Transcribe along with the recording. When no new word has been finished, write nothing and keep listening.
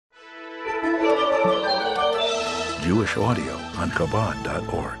Jewish audio on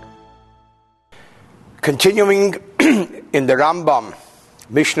Chabad.org. Continuing in the Rambam,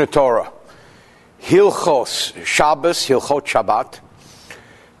 Mishneh Torah, Hilchos Shabbos, Hilchot Shabbat,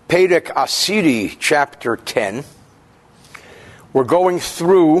 Perek Asiri, chapter 10. We're going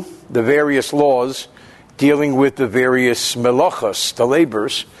through the various laws dealing with the various melachos, the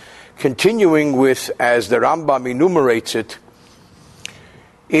labors, continuing with, as the Rambam enumerates it,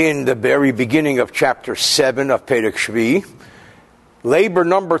 in the very beginning of chapter 7 of Perek Shvi, labor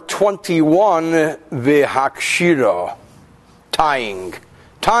number 21, v'hakshira, tying.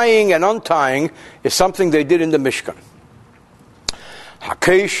 Tying and untying is something they did in the Mishkan.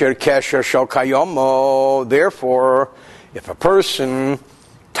 Hakesher kesher shel kayomo. Therefore, if a person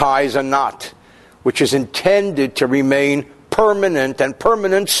ties a knot, which is intended to remain permanent, and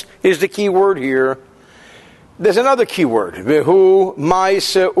permanence is the key word here. There's another key word, Vehu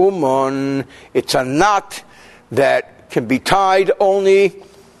maise umon. It's a knot that can be tied only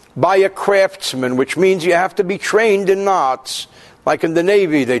by a craftsman, which means you have to be trained in knots. Like in the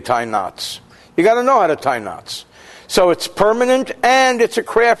Navy, they tie knots. You got to know how to tie knots. So it's permanent and it's a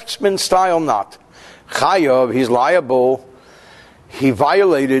craftsman style knot. Chayav, he's liable. He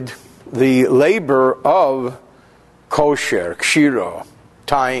violated the labor of kosher, kshira,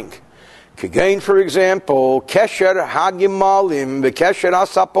 tying. Kigain, for example, kesher hagimalim, v'kesher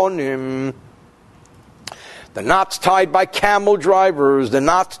asaponim. The knots tied by camel drivers, the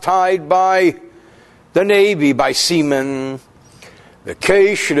knots tied by the Navy, by seamen.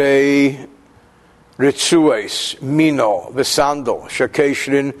 V'keshrei ritzues mino v'sandal,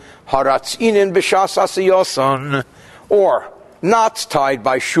 shekeshrin haratzinin b'shas asiyosan. Or knots tied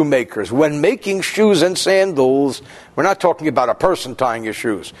by shoemakers. When making shoes and sandals, we're not talking about a person tying his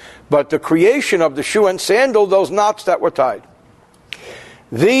shoes, but the creation of the shoe and sandal, those knots that were tied.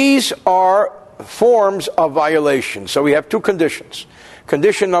 These are forms of violation. So we have two conditions.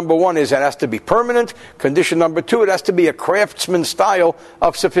 Condition number one is it has to be permanent. Condition number two, it has to be a craftsman style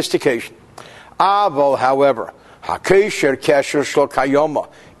of sophistication. Aval, however, hakesher kesher shel kayoma,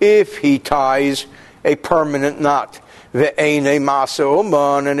 if he ties a permanent knot, ve'ene masa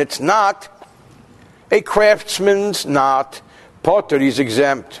uman, and it's not a craftsman's knot, potter, he's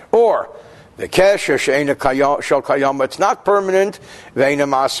exempt. Or the kesher she'ene shel kayoma, it's not permanent, ve'ene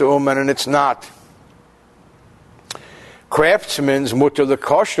masa uman, and it's not craftsman's mutter the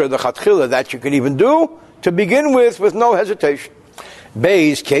kosher, the chatchila, that you can even do to begin with no hesitation.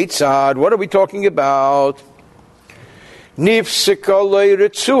 Beis ketzad, what are we talking about? Nifsika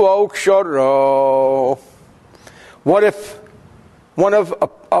leiritzuo kshoro. What if one of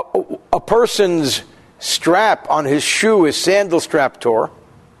a person's strap on his shoe, his sandal strap, tore,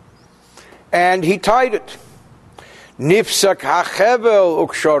 and he tied it? Nifsak hachevel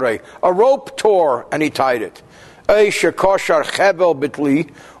ukshore, a rope tore and he tied it. Eisha koshar chevel bitli,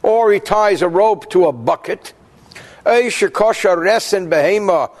 or he ties a rope to a bucket. Eisha koshar resen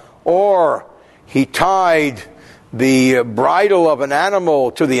behema, or he tied the bridle of an animal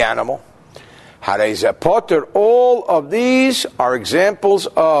to the animal. Hareze potter, all of these are examples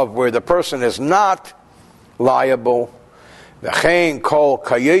of where the person is not liable. V'chein kol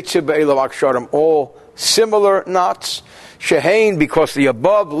kayetze be'elav aksharim, all similar knots. Shehein, because the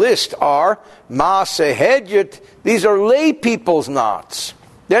above list are maaseh hedget, these are lay people's knots.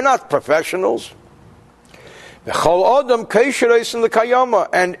 They're not professionals. V'chol adam keisheres in the kayama,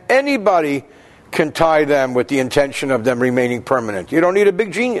 and anybody can tie them with the intention of them remaining permanent. You don't need a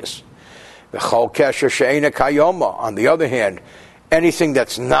big genius. V'chol kesher she'ena kayama, on the other hand, anything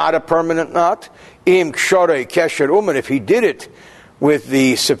that's not a permanent knot, im kshorei kesher uman, if he did it with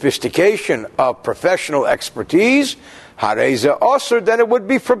the sophistication of professional expertise, hareza osur, then it would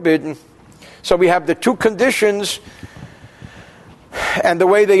be forbidden. So we have the two conditions and the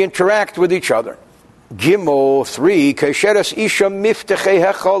way they interact with each other. Gimel 3, kesheres isha miftechei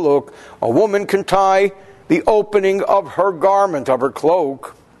hechaluk, a woman can tie the opening of her garment, of her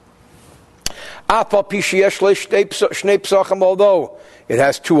cloak. Although it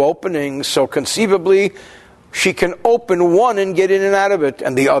has two openings, so conceivably she can open one and get in and out of it,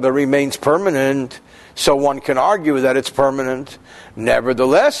 and the other remains permanent. So one can argue that it's permanent.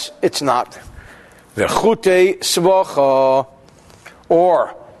 Nevertheless, it's not. V'chute svacha,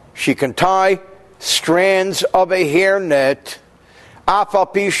 or she can tie strands of a hairnet,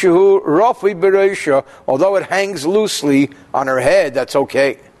 although it hangs loosely on her head, that's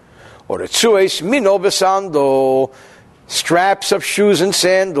okay. Or tzues mino besandal, straps of shoes and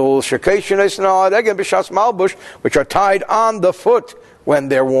sandals, which are tied on the foot when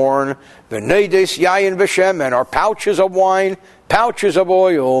they're worn, v'neides yayin v'shemen, or pouches of wine, pouches of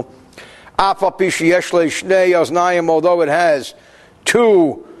oil. Although it has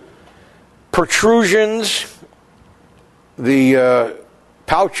two protrusions, the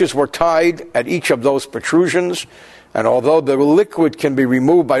pouches were tied at each of those protrusions, and although the liquid can be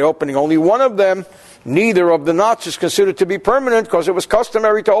removed by opening only one of them, neither of the knots is considered to be permanent, because it was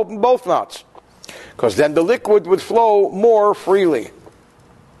customary to open both knots, because then the liquid would flow more freely.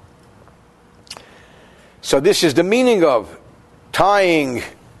 So this is the meaning of tying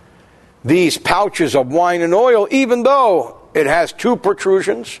these pouches of wine and oil, even though it has two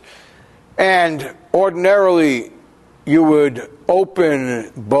protrusions, and ordinarily you would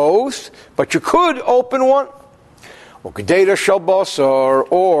open both, but you could open one. Or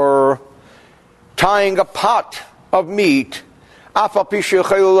tying a pot of meat, even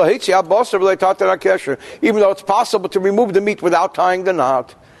though it's possible to remove the meat without tying the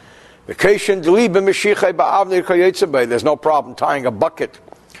knot. There's no problem tying a bucket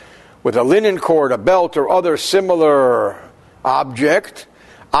with a linen cord, a belt, or other similar object,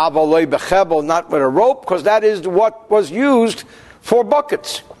 not with a rope, because that is what was used for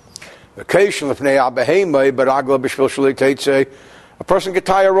buckets. A person could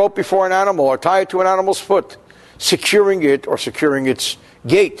tie a rope before an animal, or tie it to an animal's foot, securing it or securing its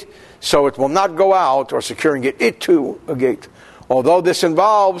gate, so it will not go out, or securing it to a gate. Although this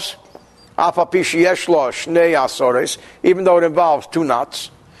involves, even though it involves two knots,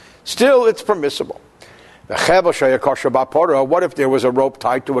 still it's permissible. What if there was a rope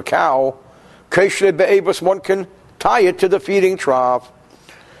tied to a cow? One can tie it to the feeding trough.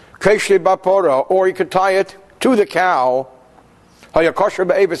 Or you could tie it to the cow.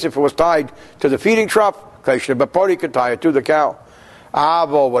 If it was tied to the feeding trough, you could tie it to the cow.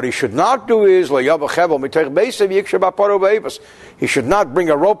 What he should not do is, he should not bring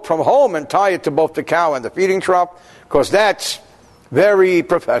a rope from home and tie it to both the cow and the feeding trough, because that's very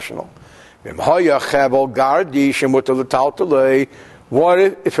professional. What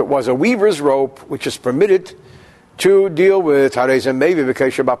if it was a weaver's rope, which is permitted to deal with, then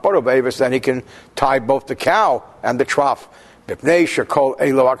he can tie both the cow and the trough, because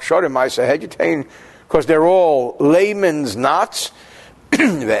they're all layman's knots,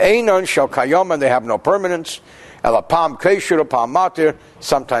 and they have no permanence.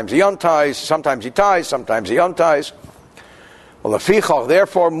 Sometimes he unties, sometimes he ties, sometimes he unties.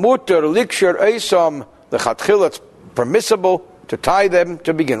 Therefore, it's permissible to tie them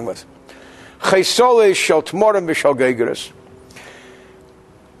to begin with.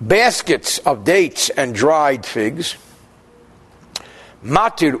 Baskets of dates and dried figs.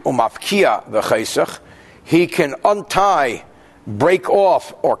 He can untie, break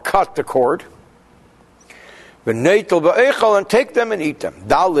off, or cut the cord. And take them and eat them.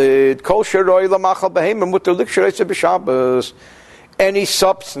 Any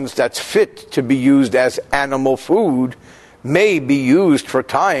substance that's fit to be used as animal food may be used for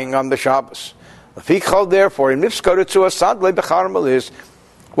tying on the Shabbos. Therefore,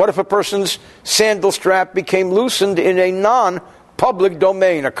 what if a person's sandal strap became loosened in a non-public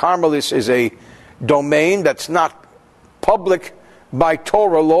domain? A carmelis is a domain that's not public by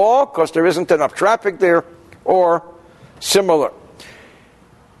Torah law, because there isn't enough traffic there, or similar.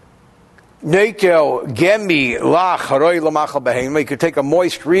 You could take a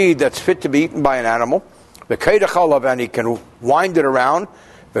moist reed that's fit to be eaten by an animal, and he can wind it around,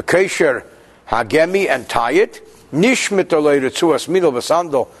 and tie it.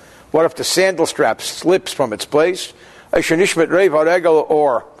 What if the sandal strap slips from its place? Or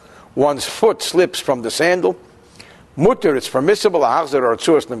one's foot slips from the sandal. Mutter, it's permissible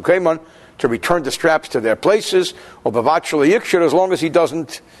to return the straps to their places, as long as he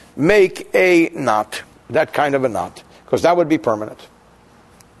doesn't make a knot, that kind of a knot, because that would be permanent.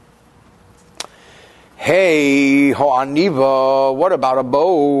 Hey, ho'aniva, what about a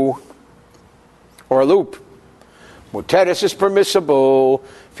bow or a loop? Muteris is permissible,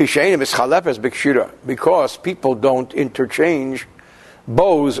 because people don't interchange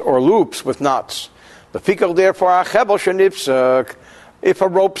bows or loops with knots. The fikal, therefore, if a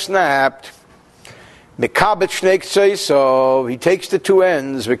rope snapped, so he takes the two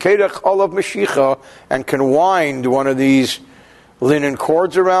ends, and can wind one of these linen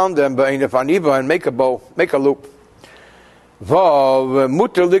cords around them, and make a bow, make a loop. For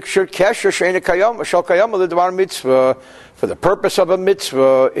the purpose of a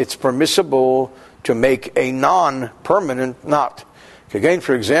mitzvah, it's permissible to make a non-permanent knot. Again,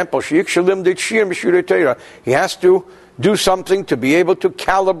 for example, he has to do something to be able to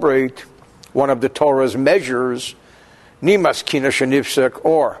calibrate one of the Torah's measures.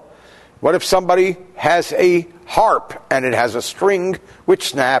 Or what if somebody has a harp and it has a string which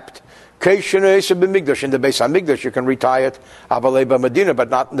snapped? Keishanes b'migdash, in the Beis HaMikdash you can retie it, avalei b'Medina, but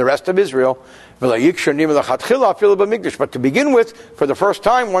not in the rest of Israel. But to begin with, for the first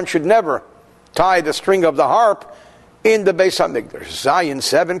time, one should never tie the string of the harp in the Beis HaMikdash. Zayin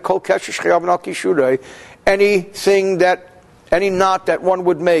 7, kol kesher shchiyav al kishurei, any knot that one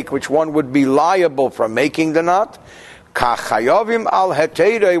would make, which one would be liable for making the knot, kachayavim al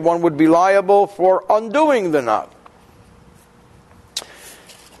heterei, one would be liable for undoing the knot.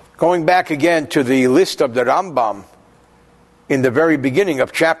 Going back again to the list of the Rambam, in the very beginning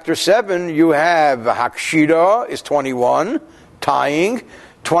of chapter 7, you have Hakshira is 21, tying.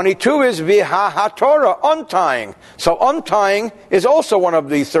 22 is Vihahatorah, untying. So untying is also one of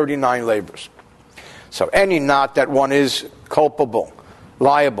the 39 labors. So any knot that one is culpable,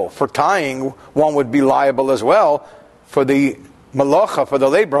 liable for tying, one would be liable as well for the malacha, for the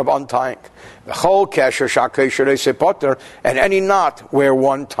labor of untying. The whole kesher shakesher potter, and any knot where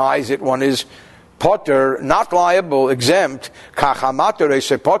one ties it, one is potter, not liable, exempt.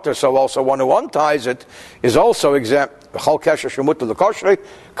 Kachamater potter, so also one who unties it is also exempt.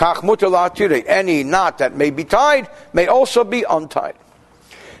 Any knot that may be tied may also be untied.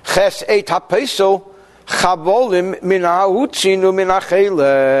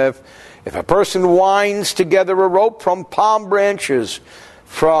 If a person winds together a rope from palm branches,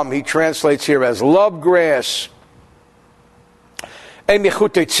 he translates here as love grass,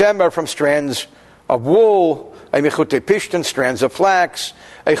 from strands of wool, strands of flax,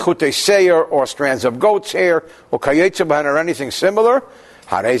 or strands of goat's hair, or anything similar,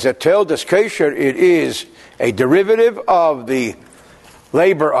 it is a derivative of the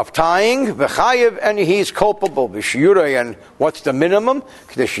labor of tying, and he's culpable. And what's the minimum?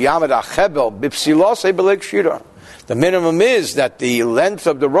 The minimum is that the length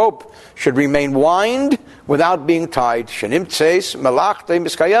of the rope should remain wind without being tied.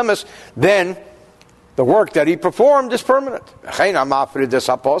 Then the work that he performed is permanent.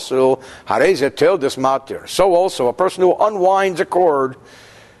 So also, a person who unwinds a cord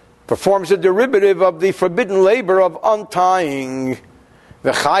performs a derivative of the forbidden labor of untying,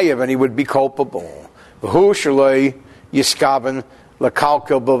 and he would be culpable.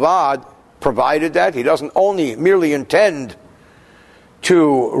 Provided that he doesn't only merely intend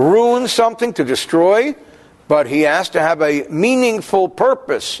to ruin something, to destroy, but he has to have a meaningful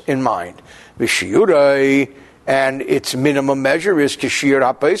purpose in mind. And its minimum measure is kishir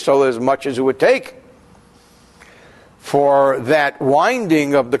ha'peisol, as much as it would take for that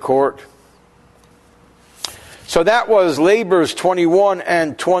winding of the cord. So that was labors 21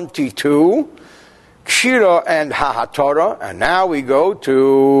 and 22, kshira and hahatorah, and now we go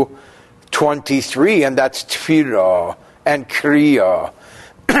to 23, and that's tfira and kriya,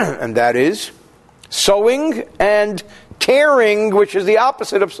 and that is sewing and tearing, which is the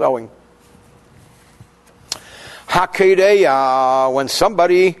opposite of sewing. Hakedeya, when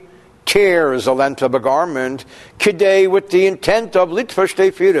somebody tears a length of a garment, kidei, with the intent of litva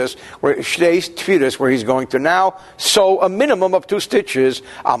shtei tfiras, where he's going to now sew a minimum of 2 stitches,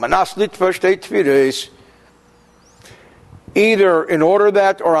 amanas litva shtei tfiras, either in order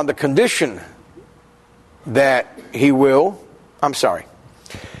that or on the condition that he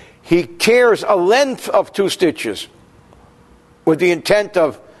tears a length of 2 stitches with the intent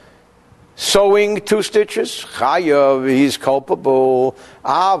of sewing 2 stitches, chayav, he's culpable.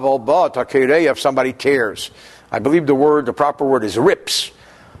 Aval but if somebody tears, I believe the proper word is rips,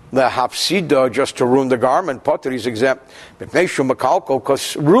 the hafsida, just to ruin the garment, potter, he's exempt.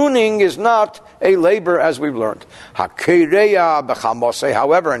 Because ruining is not a labor, as we've learned.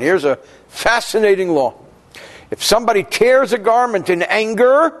 However, and here's a fascinating law. If somebody tears a garment in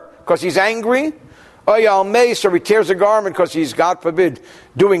anger, because he's angry, or he tears a garment because he's, God forbid,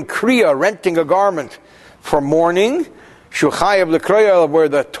 doing kriya, renting a garment for mourning, where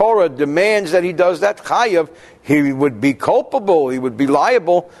the Torah demands that he does that, chayav, he would be culpable, he would be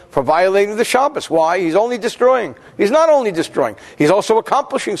liable for violating the Shabbos. Why? He's only destroying. He's not only destroying, he's also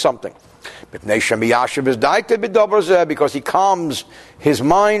accomplishing something. Because he calms his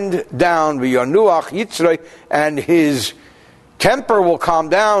mind down, and his temper will calm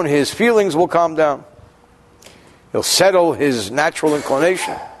down, his feelings will calm down. He'll settle his natural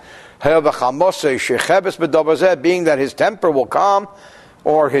inclination. Being that his temper will calm,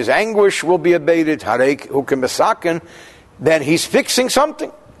 or his anguish will be abated, then he's fixing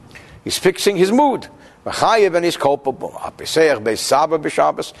something. He's fixing his mood. And he's culpable.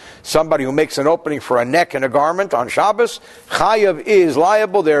 Somebody who makes an opening for a neck in a garment on Shabbos, chayav is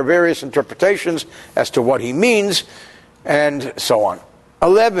liable. There are various interpretations as to what he means, and so on.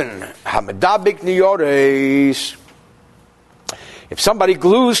 11. Hamadabik niyores. If somebody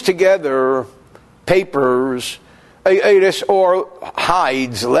glues together papers, or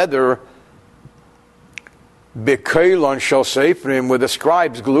hides, leather, b'keilon shel seifrim, with a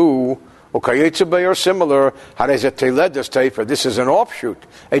scribe's glue, or similar, this is an offshoot,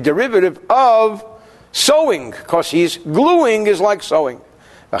 a derivative of sewing, because he's gluing is like sewing.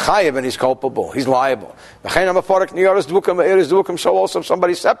 And he's culpable, he's liable. So also if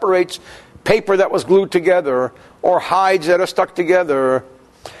somebody separates paper that was glued together, or hides that are stuck together,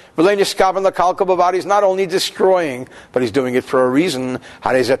 he's not only destroying, but he's doing it for a reason.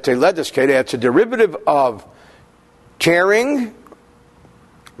 It's a derivative of tearing,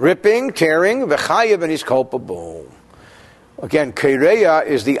 ripping, tearing, and he's culpable. Again, kereya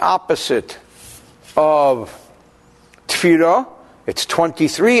is the opposite of tfira. It's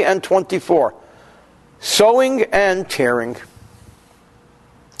 23 and 24. Sewing and tearing.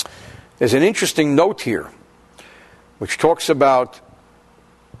 There's an interesting note here, which talks about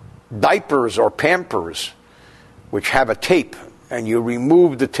diapers or Pampers, which have a tape, and you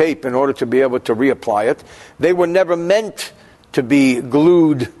remove the tape in order to be able to reapply it. They were never meant to be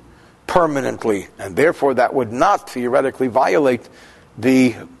glued permanently, and therefore that would not theoretically violate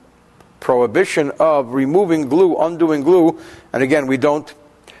the prohibition of removing glue, undoing glue. And again, we don't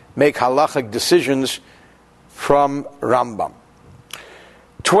make halachic decisions from Rambam.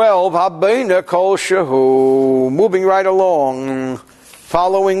 12, Habeina Kol Shehu. Moving right along,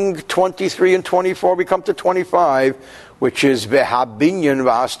 following 23 and 24, we come to 25, which is Vehabinyan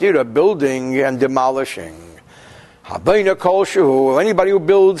Vahastira, building and demolishing. Habeina Kol Shehu. Anybody who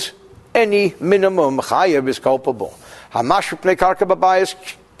builds any minimum chayev is culpable. Hamash Pnei Karka Babayis.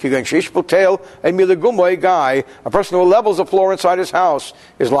 A guy, a person who levels the floor inside his house,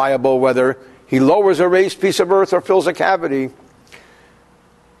 is liable whether he lowers a raised piece of earth or fills a cavity.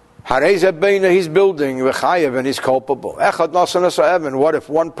 He's building, and he's culpable. What if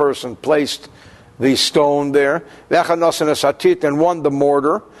one person placed the stone there, and one the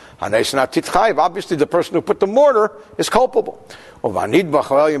mortar? Obviously the person who put the mortar is culpable. But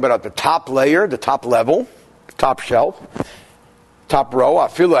at the top layer, the top level, top shelf, top row,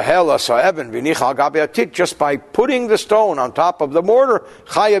 just by putting the stone on top of the mortar,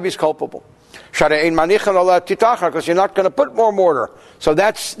 chayav is culpable. Because you're not going to put more mortar. So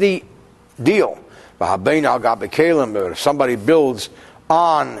that's the deal. If somebody builds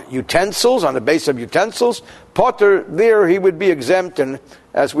on utensils, on the base of utensils, potter, there he would be exempt. And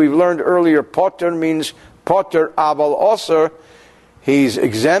as we've learned earlier, potter means potter aval oser. He's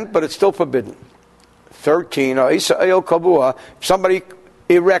exempt, but it's still forbidden. 13, if somebody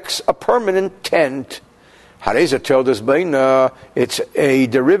erects a permanent tent, it's a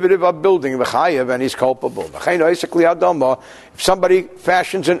derivative of building, and he's culpable. If somebody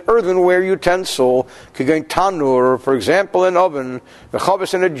fashions an earthenware utensil, tanur, for example, an oven,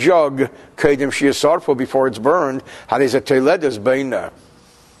 in a jug, before it's burned,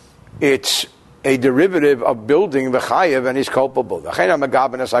 it's a derivative of building, and he's culpable.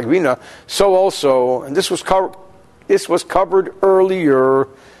 So also, and this was covered earlier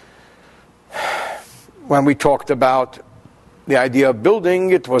when we talked about the idea of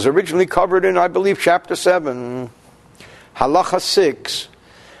building. It was originally covered in, I believe, chapter 7, halacha 6.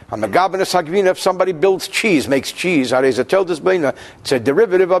 If somebody builds cheese, makes cheese, it's a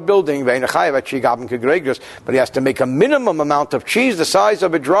derivative of building, but he has to make a minimum amount of cheese the size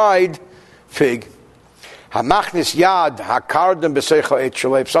of a dried fig. If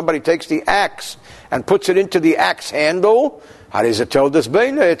somebody takes the axe and puts it into the axe handle, it's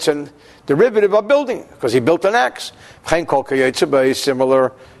a derivative of building, because he built an axe.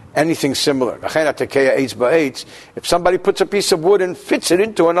 Similar, anything similar. If somebody puts a piece of wood and fits it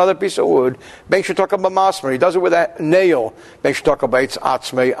into another piece of wood, he does it with a nail,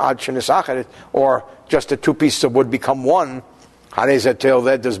 or just the two pieces of wood become one. It's a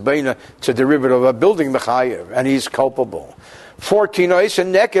derivative of building, and he's culpable. 14,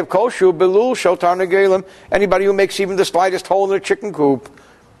 anybody who makes even the slightest hole in the chicken coop,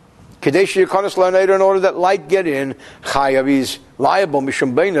 in order that light get in, he's liable,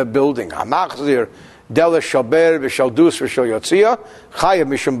 building.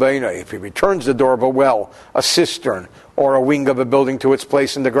 If he returns the door of a well, a cistern, or a wing of a building to its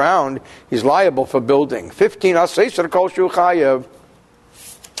place in the ground, he's liable for building. 15,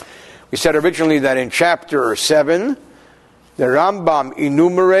 we said originally that in chapter 7, the Rambam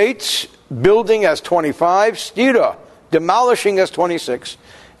enumerates building as 25, stira, demolishing as 26.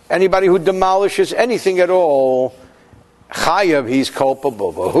 Anybody who demolishes anything at all Chayav, he's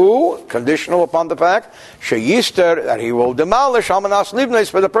culpable. But who? Conditional upon the fact, sheyister, that he will demolish almanas livnes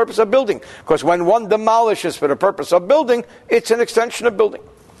for the purpose of building. Because when one demolishes for the purpose of building, it's an extension of building.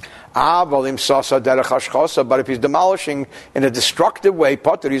 But if he's demolishing in a destructive way,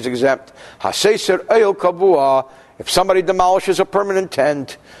 potter, he's exempt. Haseser eil kavua, if somebody demolishes a permanent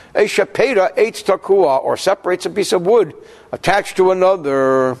tent, Eshapeda eitz takua, or separates a piece of wood attached to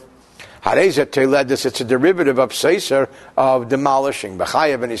another, Harezet, it's a derivative of Seiser, of demolishing.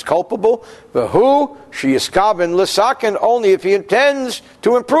 B'chayev, and he's culpable. V'hu, sheyiskaven l'saken, only if he intends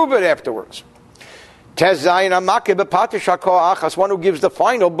to improve it afterwards. Tezayin amake b'patish hakoach, one who gives the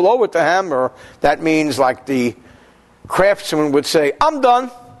final blow with the hammer. That means, like the craftsman would say, I'm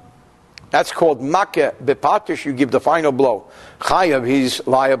done. That's called make b'patish, you give the final blow. Chayev, he's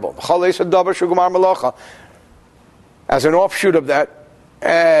liable. As an offshoot of that,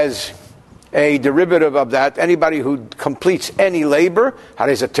 as a derivative of that, anybody who completes any labor,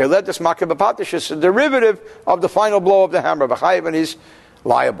 is a derivative of the final blow of the hammer. And he's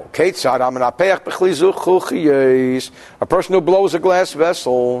liable. A person who blows a glass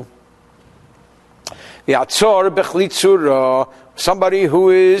vessel. Somebody who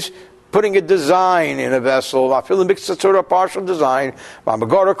is putting a design in a vessel, partial design.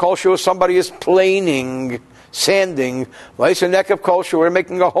 Somebody is planing, sanding, we're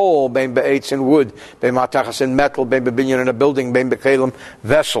making a hole, be'etz in wood, be'matachas in metal, be'binyan in a building, be'kelim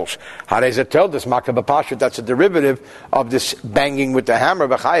vessels. How does it tell this? That's a derivative of this banging with the hammer,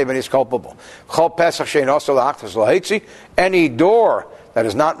 b'chayev, and he's culpable. Any door that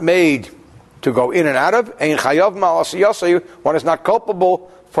is not made to go in and out of, one is not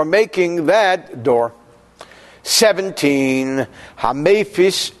culpable for making that door. 17.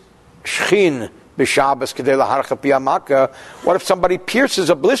 Hamefis shchin. What if somebody pierces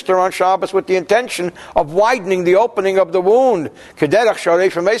a blister on Shabbos with the intention of widening the opening of the wound?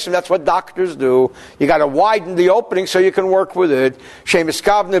 That's what doctors do. You got to widen the opening so you can work with it.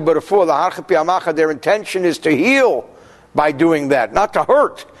 Their intention is to heal by doing that, not to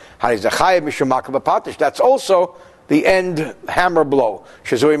hurt. That's also the end hammer blow.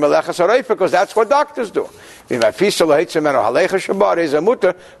 Because that's what doctors do. But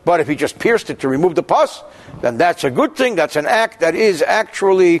if he just pierced it to remove the pus, then that's a good thing. That's an act that is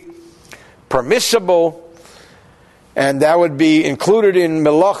actually permissible. And that would be included in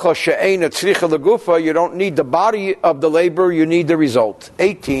melacha she'eina tzricha legufa. You don't need the body of the labor, you need the result.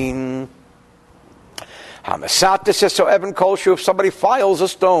 18. Hamasatis says, so Evan Kolshu, if somebody files a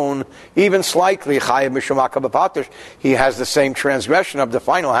stone, even slightly, chayav mishumaka b'patish, he has the same transgression of the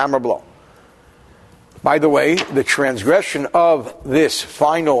final hammer blow. By the way, the transgression of this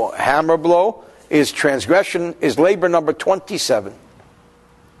final hammer blow is labor number 27.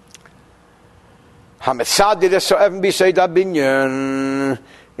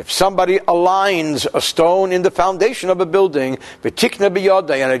 If somebody aligns a stone in the foundation of a building,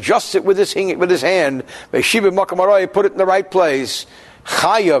 and adjusts it with his hand, put it in the right place,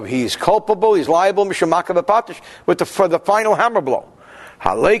 chayav, he's culpable, he's liable, for the final hammer blow.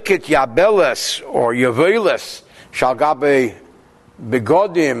 Halekit yabeles or yaveles shall gabe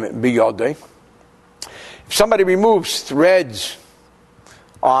begodim biyode. If somebody removes threads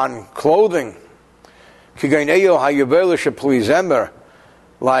on clothing,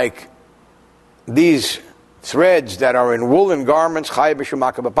 like these threads that are in woolen garments,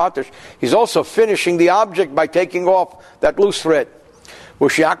 he's also finishing the object by taking off that loose thread.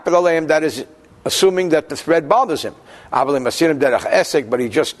 That is assuming that the thread bothers him. But he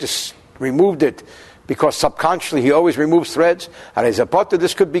just removed it because subconsciously he always removes threads. And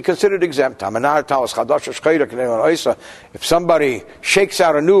this could be considered exempt. If somebody shakes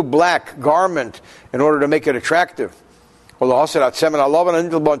out a new black garment in order to make it attractive,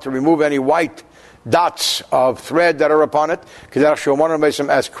 to remove any white dots of thread that are upon it,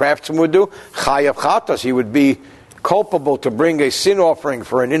 as craftsmen would do, he would be culpable to bring a sin offering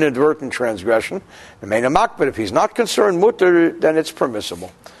for an inadvertent transgression. But if he's not concerned mutter, then it's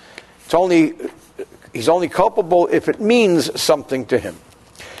permissible. He's only culpable if it means something to him.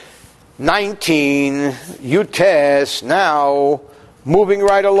 19, Yutes, now moving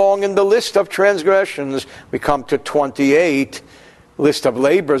right along in the list of transgressions, we come to 28, list of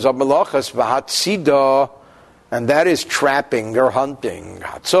labors of melachas, v'hatzida, and that is trapping or hunting.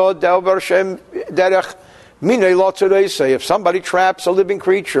 If somebody traps a living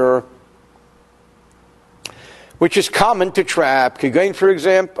creature, which is common to trap. Kigain, for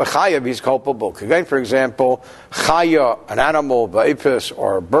example, a chayav, he's culpable. Kigain, for example, chaya, an animal, ba'ipis,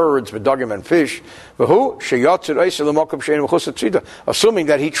 or birds, v'dagim, and fish. Assuming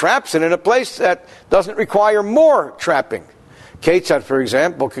that he traps it in a place that doesn't require more trapping. Ketzad, for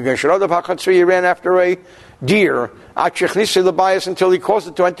example, he ran after a deer until he caused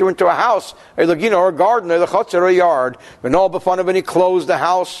it to enter into a house, or a garden, or a yard. And he closed the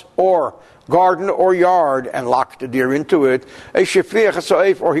house or garden or yard and locked the deer into it. Or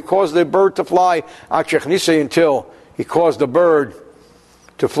he caused the bird to fly until he caused the bird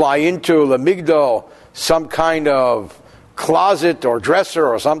to fly into lemigdal, some kind of closet or dresser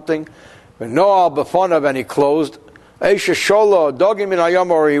or something. And he closed. Or he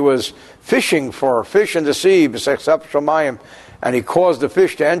was fishing for fish in the sea, and he caused the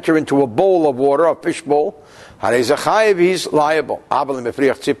fish to enter into a bowl of water, a fish bowl. He's liable.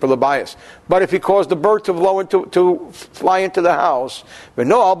 But if he caused the bird to fly into the house,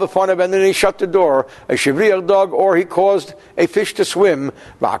 and then he shut the door, or he caused a fish to swim,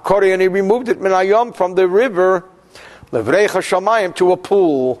 and he removed it from the river to a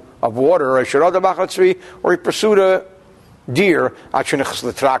pool of water, or he pursued a deer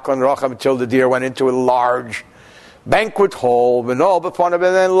until the deer went into a large banquet hall, and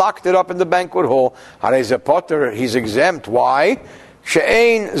then locked it up in the banquet hall. He's exempt. Why?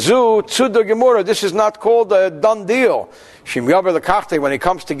 This is not called a done deal. When he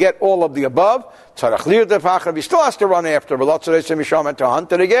comes to get all of the above, he still has to run after, and to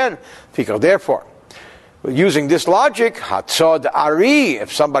hunt it again. Therefore, using this logic,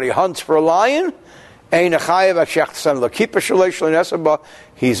 if somebody hunts for a lion,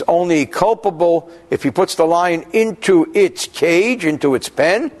 he's only culpable if he puts the lion into its cage, into its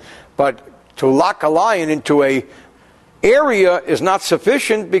pen, but to lock a lion into a area is not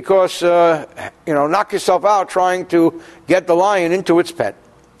sufficient because, knock yourself out trying to get the lion into its pen.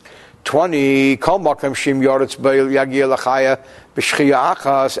 20,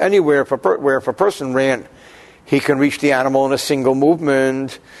 anywhere where if a person ran, he can reach the animal in a single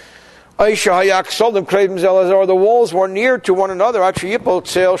movement. Or the walls were near to one another,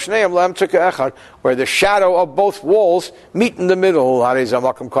 where the shadow of both walls meet in the middle. This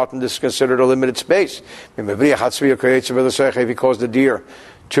is considered a limited space. If he caused the deer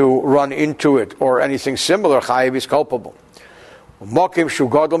to run into it or anything similar, chayiv is culpable. But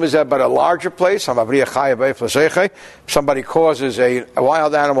a larger place, if somebody causes a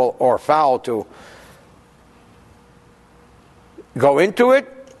wild animal or fowl to go into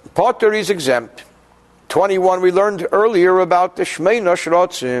it, Potter is exempt. 21, we learned earlier about the Shmeina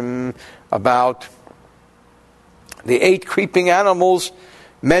Shrotzim, about the 8 creeping animals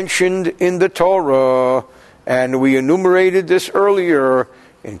mentioned in the Torah, and we enumerated this earlier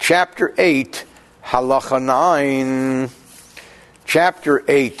in chapter 8, halacha 9. Chapter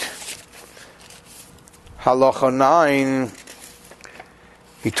 8, halacha 9,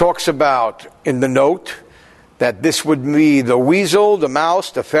 he talks about, in the note, that this would be the weasel, the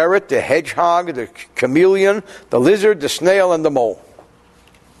mouse, the ferret, the hedgehog, the chameleon, the lizard, the snail, and the mole.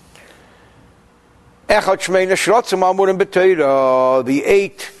 The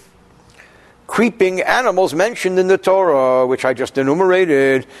 8 creeping animals mentioned in the Torah, which I just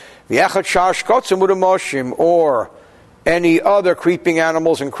enumerated, or any other creeping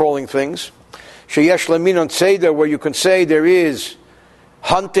animals and crawling things, where you can say there is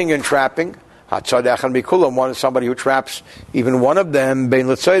hunting and trapping. One is somebody who traps even one of them,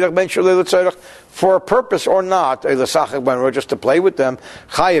 for a purpose or not, or just to play with them.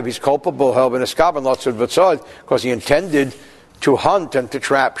 Chayev, he's culpable, because he intended to hunt and to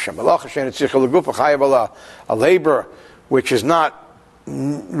trap. A labor which is not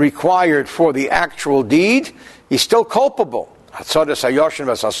required for the actual deed, he's still culpable.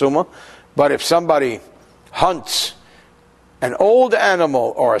 But if somebody hunts an old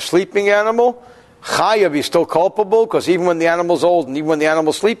animal or a sleeping animal, chayav is still culpable, because even when the animal's old and even when the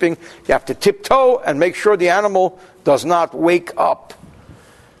animal's sleeping, you have to tiptoe and make sure the animal does not wake up.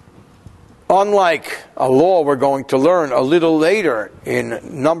 Unlike a law we're going to learn a little later in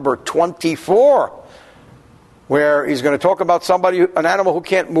number 24, where he's going to talk about an animal who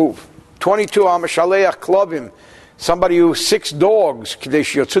can't move. 22, Amashaleach Klovim, somebody who 6 dogs,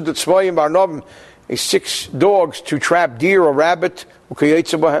 6 dogs to trap deer or rabbit,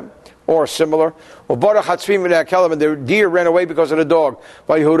 or similar. And the deer ran away because of the dog.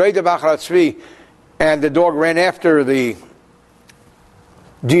 And the dog ran after the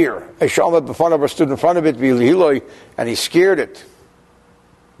deer. Stood in front of it, and he scared it.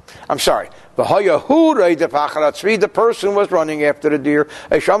 I'm sorry. The person was running after the deer.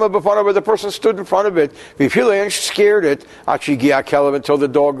 Where the person stood in front of it. And scared it until the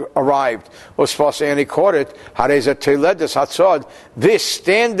dog arrived. And he caught it. This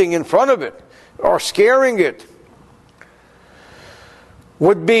standing in front of it or scaring it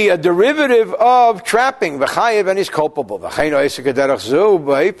would be a derivative of trapping. V'chayev, and he's culpable.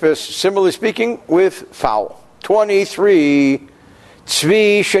 Similarly speaking, with fowl. 23.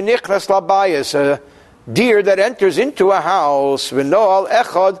 Tzvi shenichnas labayis, a deer that enters into a house. V'noal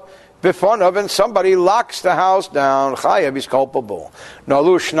echad b'fonav, and somebody locks the house down. Chayev, he's culpable.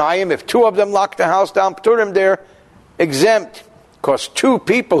 Nalu shnayim, if two of them lock the house down, pturim, they're exempt. Because two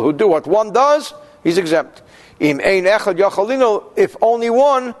people who do what one does, he's exempt. Im ein echad yachalino, if only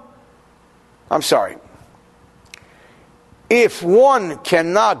one, if one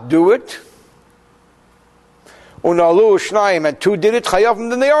cannot do it, unalu shnayim, and two did it,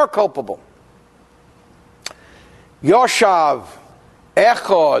 chayavim, then they are culpable. Yoshav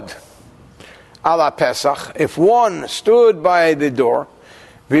echad ala Pesach, if one stood by the door,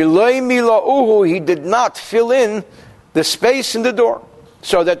 v'loi mila'uhu, he did not fill in the space in the door,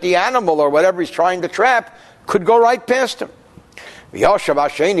 so that the animal or whatever he's trying to trap could go right past him. Yoshav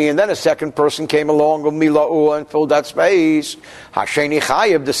Hasheni, and then a second person came along with mila'u and filled that space. Hasheni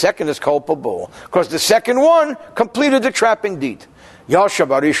chayev, the second is culpable, because the second one completed the trapping deed. Yoshav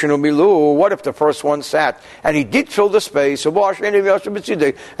Arishonu milu, what if the first one sat and he did fill the space? And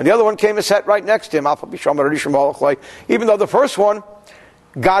the other one came and sat right next to him. Even though the first one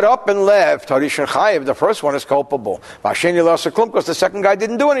got up and left, Harishan Chayev, the first one is culpable. Because the second guy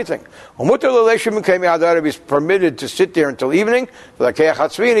didn't do anything. He's permitted to sit there until evening, and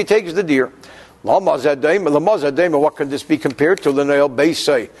he takes the deer. What can this be compared to? The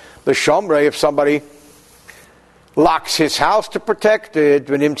Shamrei, if somebody locks his house to protect it.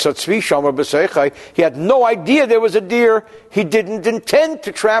 He had no idea there was a deer. He didn't intend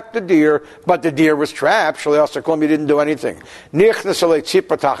to trap the deer, but the deer was trapped. He didn't do anything. What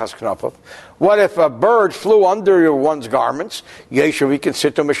if a bird flew under one's garments? We can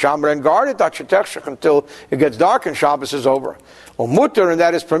sit to Mishamra and guard it until it gets dark and Shabbos is over. And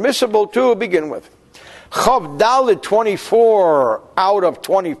that is permissible to begin with. Chav Dalet 24 out of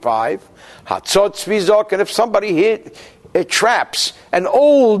 25. Hatzot Tzvizok, and if somebody traps an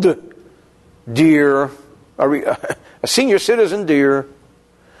old deer, a senior citizen deer,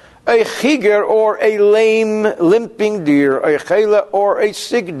 a chiger or a lame, limping deer, a chela or a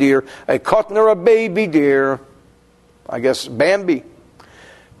sick deer, a cotton or a baby deer, I guess Bambi,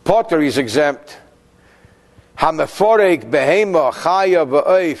 Potter is exempt. Hameforek behema chaya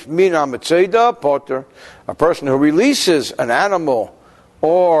v'oif min ha'metzeda Potter, a person who releases an animal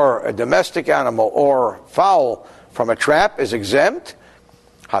or a domestic animal or fowl from a trap is exempt.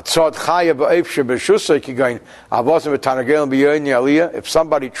 If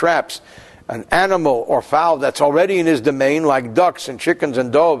somebody traps an animal or fowl that's already in his domain, like ducks and chickens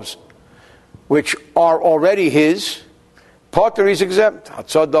and doves, which are already his, Potter is exempt. If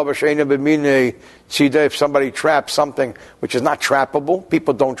somebody traps something which is not trappable,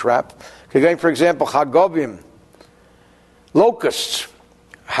 people don't trap. For example, Hagovim, locusts,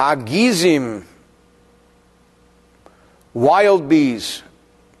 Hagizim, wild bees,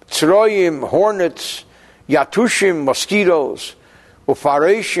 Tzroyim, hornets, Yatushim, mosquitoes,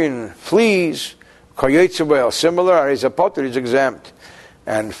 Ufareshin, fleas, Koyetzubel, similar, Arizapotter is exempt.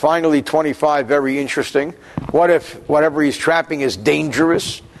 And finally, 25, very interesting. What if whatever he's trapping is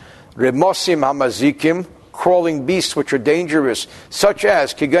dangerous? Remosim hamazikim, crawling beasts which are dangerous, such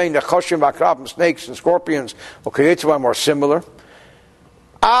as Kigain, Nechoshim, Akrabim, snakes and scorpions, or Koyetzubel, or similar.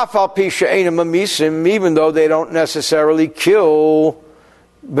 Even though they don't necessarily kill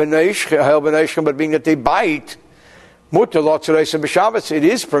but being that they bite, it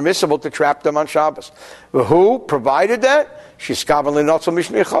is permissible to trap them on Shabbos. Who provided that? The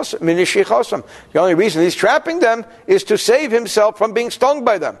only reason he's trapping them is to save himself from being stung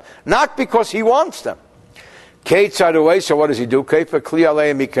by them, not because he wants them. So what does he do?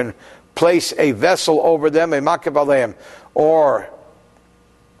 He can place a vessel over them, a makab aleim, or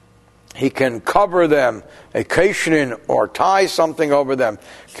he can cover them, a kashnin, or tie something over them,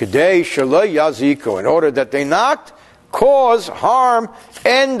 in order that they not cause harm.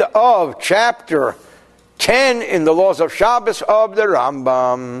 End of chapter 10 in the laws of Shabbos of the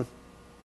Rambam.